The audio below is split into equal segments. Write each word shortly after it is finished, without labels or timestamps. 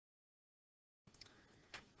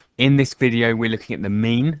In this video, we're looking at the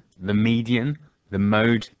mean, the median, the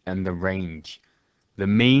mode, and the range. The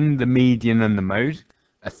mean, the median, and the mode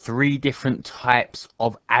are three different types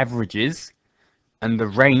of averages, and the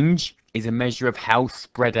range is a measure of how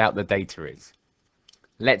spread out the data is.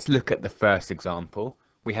 Let's look at the first example.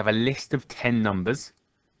 We have a list of 10 numbers,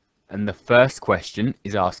 and the first question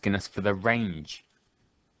is asking us for the range.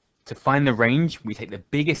 To find the range, we take the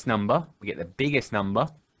biggest number, we get the biggest number.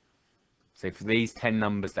 So for these 10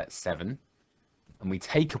 numbers, that's 7. And we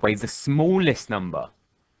take away the smallest number,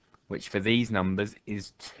 which for these numbers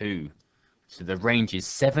is 2. So the range is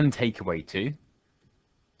 7 take away 2,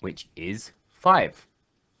 which is 5.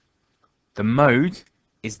 The mode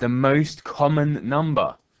is the most common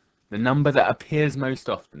number, the number that appears most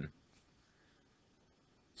often.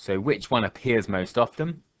 So which one appears most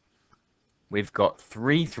often? We've got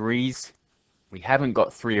 3 3s. We haven't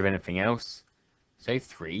got 3 of anything else. So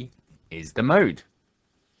 3 is the mode.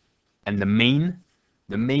 And the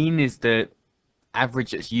mean is the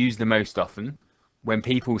average that's used the most often. When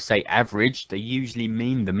people say average, they usually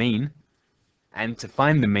mean the mean. And to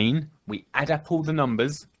find the mean, we add up all the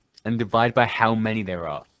numbers and divide by how many there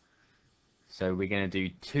are. So we're going to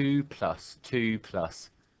do 2 plus 2 plus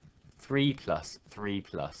 3 plus 3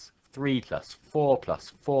 plus 3 plus 4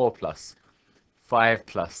 plus 4 plus 5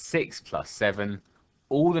 plus 6 plus 7,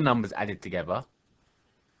 all the numbers added together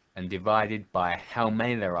and divided by how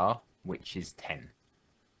many there are, which is 10.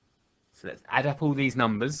 So let's add up all these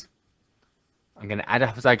numbers. I'm going to add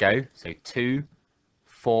up as I go. So 2,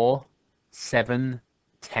 4, 7,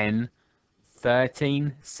 10,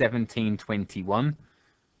 13, 17, 21,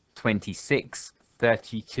 26,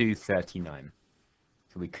 32, 39.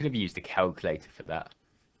 So we could have used a calculator for that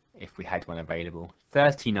if we had one available.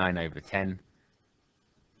 39 over 10.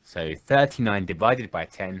 So 39 divided by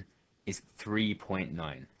 10 is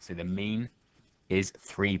 3.9. So the mean is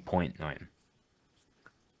 3.9.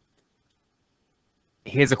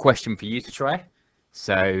 Here's a question for you to try.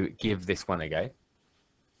 So give this one a go.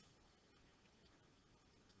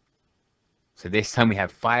 So this time we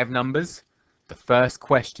have 5 numbers. The first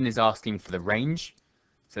question is asking for the range.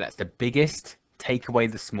 So that's the biggest, take away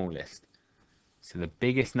the smallest. So the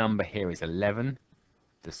biggest number here is 11.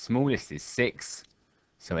 The smallest is 6.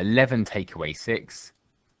 So 11 take away 6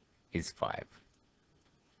 is 5.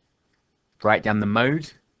 Write down the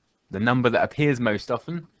mode. The number that appears most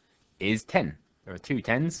often is 10. There are 2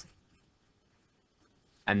 10s.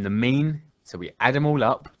 And the mean, so we add them all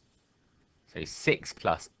up. So 6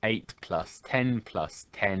 plus 8 plus 10 plus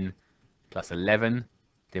 10 plus 11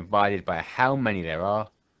 divided by how many there are,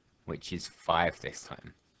 which is 5 this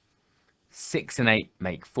time. 6 and 8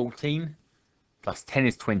 make 14, plus 10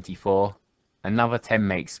 is 24. Another 10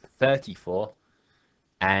 makes 34,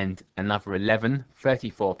 and another 11,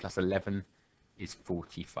 34 plus 11 is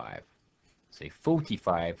 45. So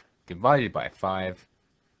 45 divided by 5,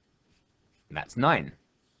 and that's 9.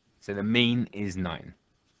 So the mean is 9.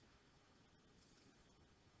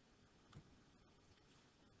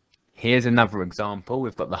 Here's another example.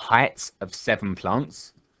 We've got the heights of 7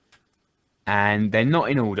 plants, and they're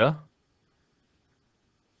not in order.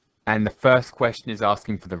 And the first question is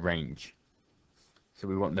asking for the range. So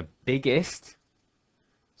we want the biggest.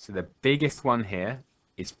 So the biggest one here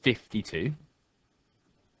is 52.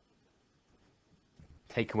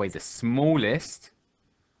 Take away the smallest,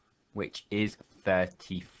 which is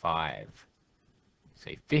 35. So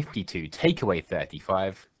 52 take away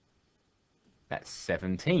 35. That's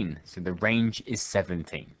 17. So the range is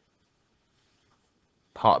 17.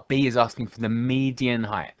 Part B is asking for the median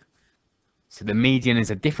height. So the median is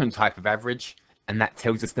a different type of average, and that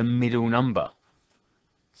tells us the middle number.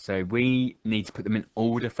 So we need to put them in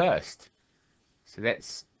order first. So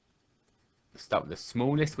let's start with the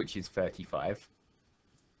smallest, which is 35.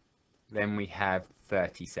 Then we have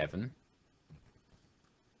 37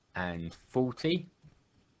 and 40,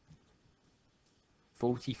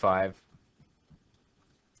 45,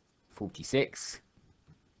 46,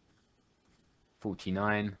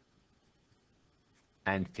 49,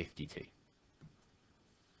 and 52.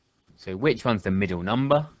 So which one's the middle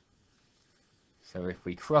number? So if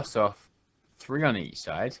we cross off 3 on each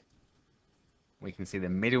side, we can see the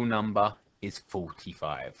middle number is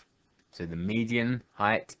 45. So the median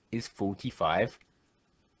height is 45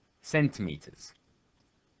 centimeters.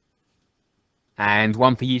 And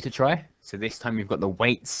one for you to try. So this time we've got the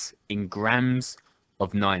weights in grams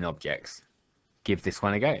of 9 objects. Give this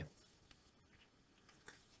one a go.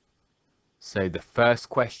 So the first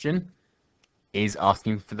question is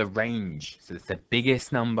asking for the range. So it's the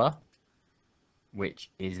biggest number,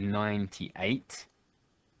 which is 98.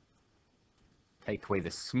 Take away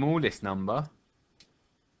the smallest number,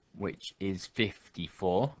 which is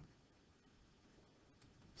 54.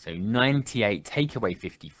 So 98 take away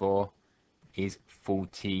 54 is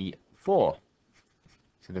 44.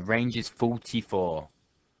 So the range is 44.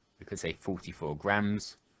 We could say 44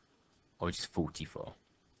 grams or just 44.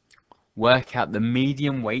 Work out the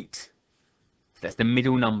median weight. That's the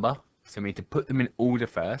middle number. So we need to put them in order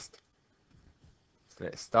first. So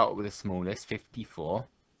let's start with the smallest, 54.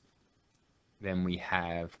 Then we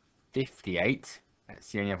have 58.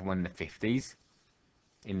 That's the only other one in the 50s.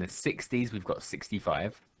 In the 60s, we've got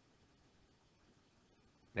 65.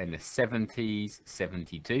 Then the 70s,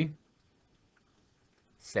 72.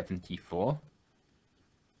 74.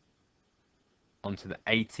 Onto the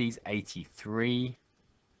 80s, 83.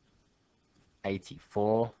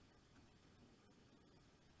 84.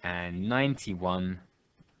 And 91,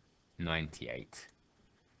 98.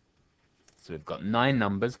 So we've got 9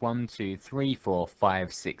 numbers, 1, 2, 3, 4,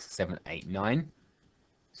 5, 6, 7, 8, 9.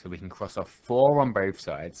 So we can cross off 4 on both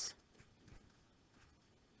sides.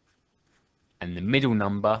 And the middle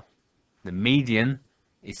number, the median,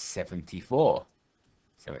 is 74.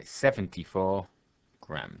 So it's 74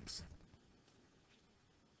 grams.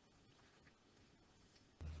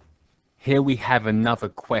 Here we have another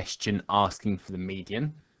question asking for the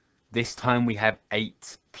median. This time we have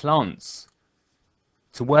 8 plants.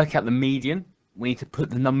 To work out the median, we need to put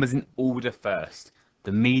the numbers in order first.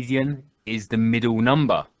 The median is the middle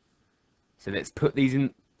number. So let's put these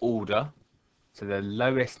in order. So the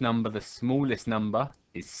lowest number, the smallest number,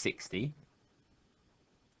 is 60.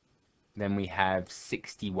 Then we have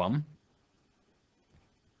 61.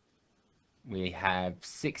 We have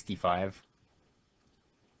 65.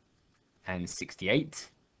 And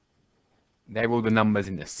 68. They're all the numbers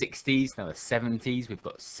in the 60s. Now the 70s, we've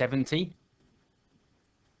got 70.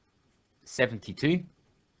 72.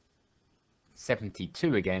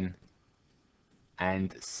 72 again.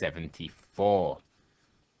 And 74.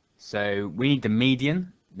 So we need the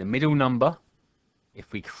median, the middle number.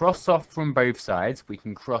 If we cross off from both sides, we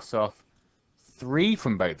can cross off 3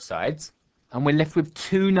 from both sides, and we're left with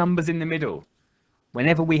 2 numbers in the middle.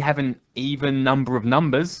 Whenever we have an even number of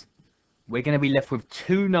numbers, we're going to be left with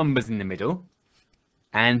 2 numbers in the middle,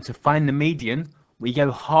 and to find the median, we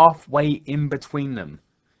go halfway in between them.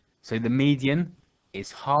 So the median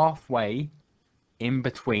is halfway in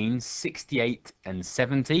between 68 and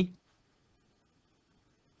 70.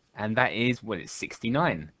 And that is, well, it's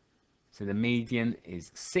 69. So the median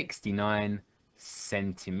is 69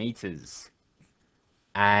 centimeters.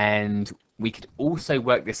 And we could also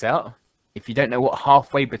work this out, if you don't know what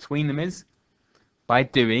halfway between them is, by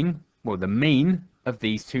doing, well, the mean of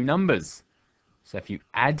these 2 numbers. So if you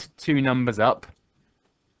add 2 numbers up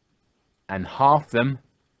and half them,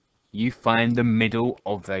 you find the middle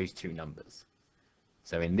of those 2 numbers.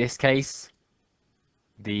 So in this case,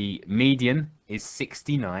 the median is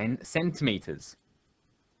 69 centimeters.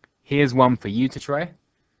 Here's one for you to try.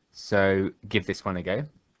 So give this one a go.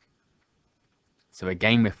 So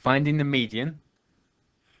again, we're finding the median.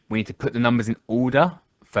 We need to put the numbers in order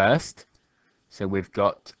first. So we've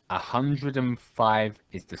got 105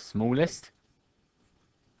 is the smallest.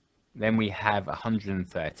 Then we have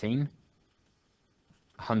 113,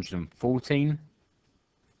 114,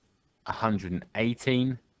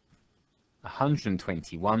 118,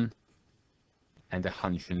 121, and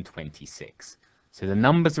 126. So the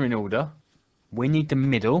numbers are in order. We need the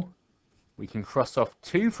middle. We can cross off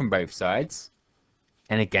 2 from both sides.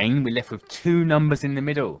 And again, we're left with 2 numbers in the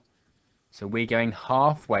middle. So we're going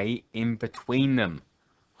halfway in between them.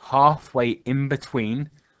 Halfway in between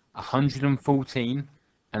 114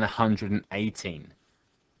 and 118.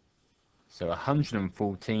 So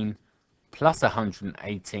 114 plus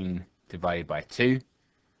 118 divided by 2,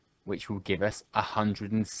 which will give us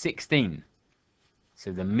 116.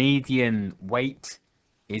 So the median weight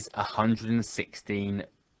is 116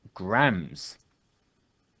 grams.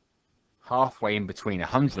 Halfway in between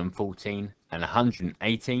 114 and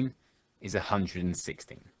 118 is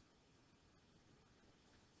 116.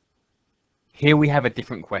 Here we have a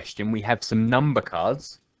different question. We have some number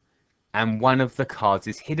cards, and one of the cards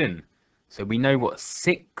is hidden. So we know what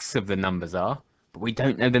 6 of the numbers are, but we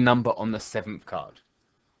don't know the number on the 7th card.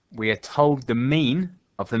 We are told the mean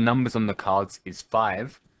of the numbers on the cards is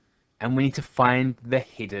 5, and we need to find the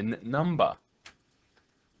hidden number.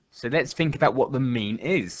 So let's think about what the mean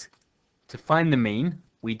is. To find the mean,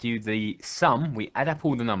 we do the sum, we add up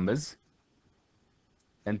all the numbers,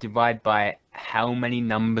 and divide by how many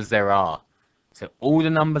numbers there are. So all the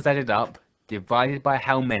numbers added up, divided by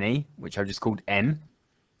how many, which I've just called n,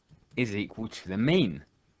 is equal to the mean.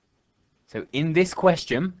 So in this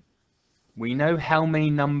question, we know how many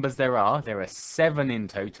numbers there are. There are 7 in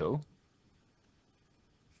total.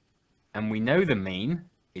 And we know the mean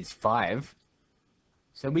is 5.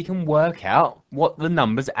 So we can work out what the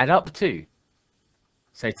numbers add up to.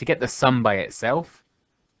 So to get the sum by itself,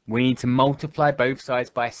 we need to multiply both sides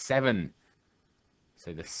by 7.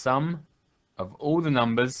 So the sum of all the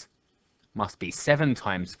numbers must be 7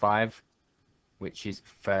 times 5, which is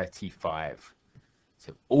 35.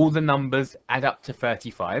 So all the numbers add up to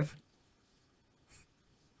 35.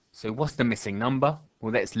 So what's the missing number?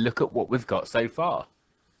 Well, let's look at what we've got so far.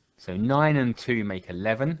 So 9 and 2 make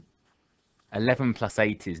 11. 11 plus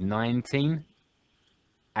 8 is 19.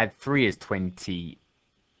 Add 3 is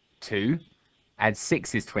 22. Add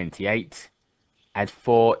 6 is 28. Add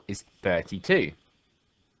 4 is 32.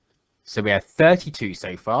 So we have 32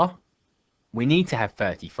 so far. We need to have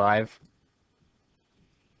 35.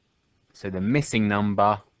 So the missing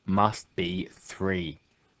number must be 3.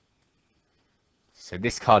 So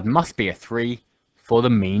this card must be a 3 for the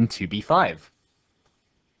mean to be 5.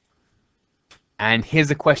 And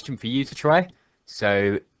here's a question for you to try.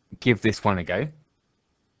 So give this one a go.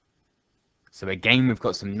 So again, we've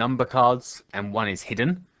got some number cards and one is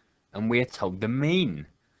hidden and we are told the mean.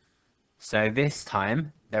 So this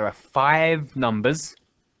time there are 5 numbers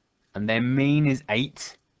and their mean is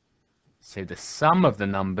 8. So the sum of the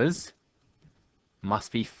numbers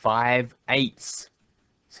must be 5 eighths.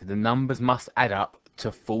 So the numbers must add up to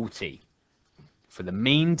 40. For the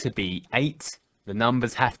mean to be 8, the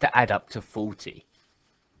numbers have to add up to 40.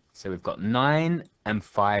 So we've got 9 and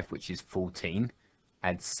 5, which is 14.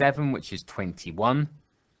 Add 7, which is 21.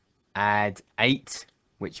 Add 8,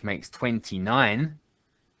 which makes 29.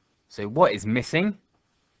 So what is missing?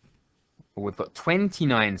 Well, we've got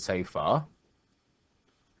 29 so far.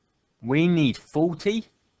 We need 40.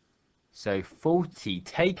 So 40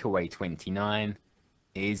 take away 29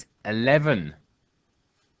 is 11.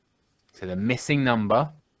 So the missing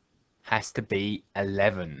number has to be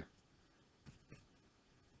 11.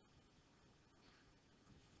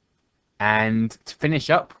 And to finish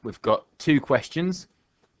up, we've got 2 questions.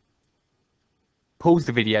 Pause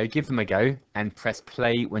the video, give them a go, and press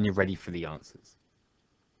play when you're ready for the answers.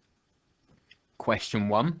 Question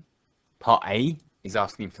 1, part A, is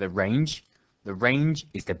asking for the range. The range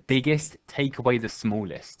is the biggest, take away the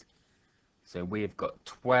smallest. So we've got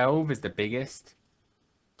 12 is the biggest,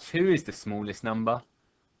 2 is the smallest number,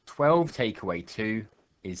 12 take away 2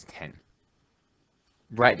 is 10.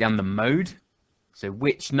 Write down the mode. So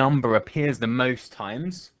which number appears the most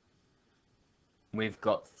times? We've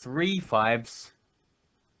got 3 5s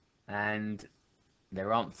and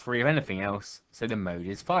there aren't 3 of anything else, so the mode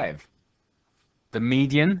is 5. The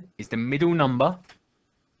median is the middle number,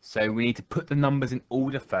 so we need to put the numbers in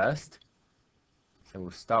order first. So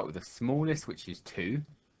we'll start with the smallest, which is 2.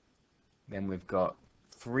 Then we've got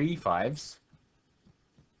 3 5s,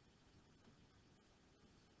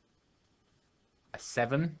 a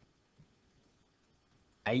 7,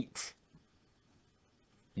 8,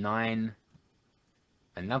 9,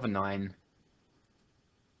 another 9,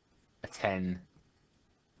 a 10,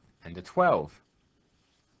 and a 12.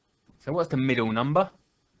 So what's the middle number?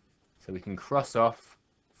 So we can cross off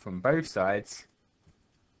from both sides,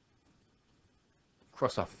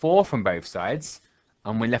 cross off 4 from both sides,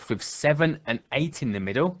 and we're left with 7 and 8 in the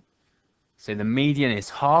middle. So the median is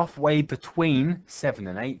halfway between 7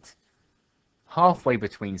 and 8. Halfway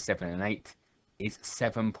between 7 and 8 is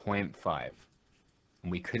 7.5.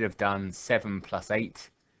 And we could have done 7 plus 8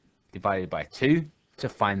 divided by 2 to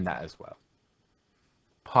find that as well.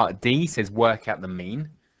 Part D says work out the mean.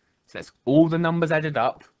 So that's all the numbers added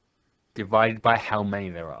up divided by how many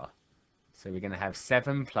there are. So we're going to have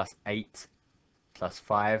 7 plus 8 plus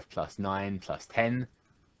 5 plus 9 plus 10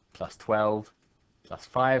 plus 12 plus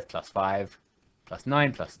 5 plus 5 plus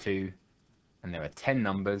 9 plus 2. And there are 10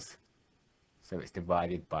 numbers. So it's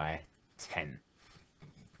divided by 10.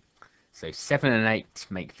 So 7 and 8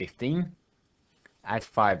 make 15. Add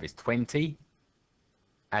 5 is 20.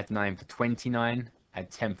 Add 9 for 29.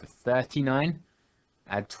 Add 10 for 39.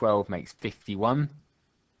 Add 12 makes 51.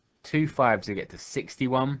 2 5s will get to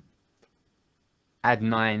 61. Add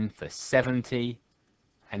 9 for 70.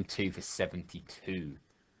 And 2 for 72.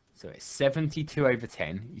 So it's 72 over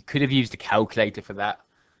 10. You could have used a calculator for that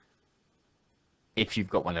if you've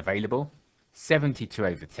got one available. 72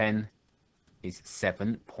 over 10 is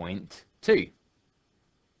 7.2.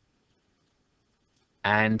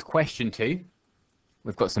 And question 2,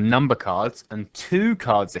 we've got some number cards and 2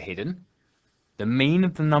 cards are hidden. The mean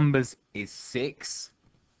of the numbers is 6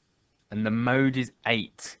 and the mode is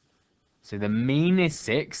 8. So the mean is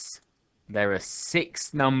 6. There are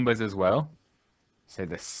 6 numbers as well. So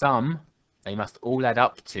the sum they must all add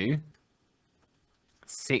up to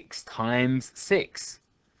 6 times 6,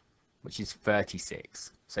 which is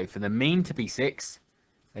 36. So for the mean to be 6,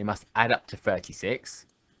 they must add up to 36.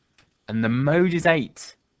 And the mode is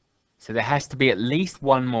 8. So there has to be at least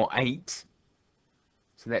one more 8.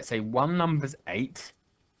 So let's say one number's 8.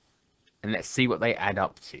 And let's see what they add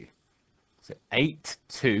up to. So 8,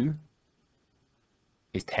 2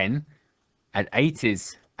 is 10. Add 8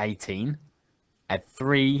 is 18. Add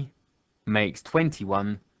 3 makes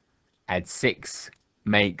 21. Add 6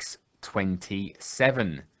 makes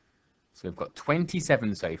 27. So we've got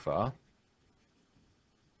 27 so far.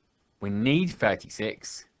 We need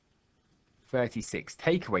 36. 36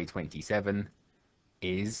 take away 27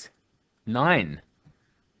 is 9.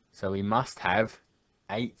 So we must have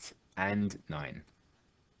 8 and 9.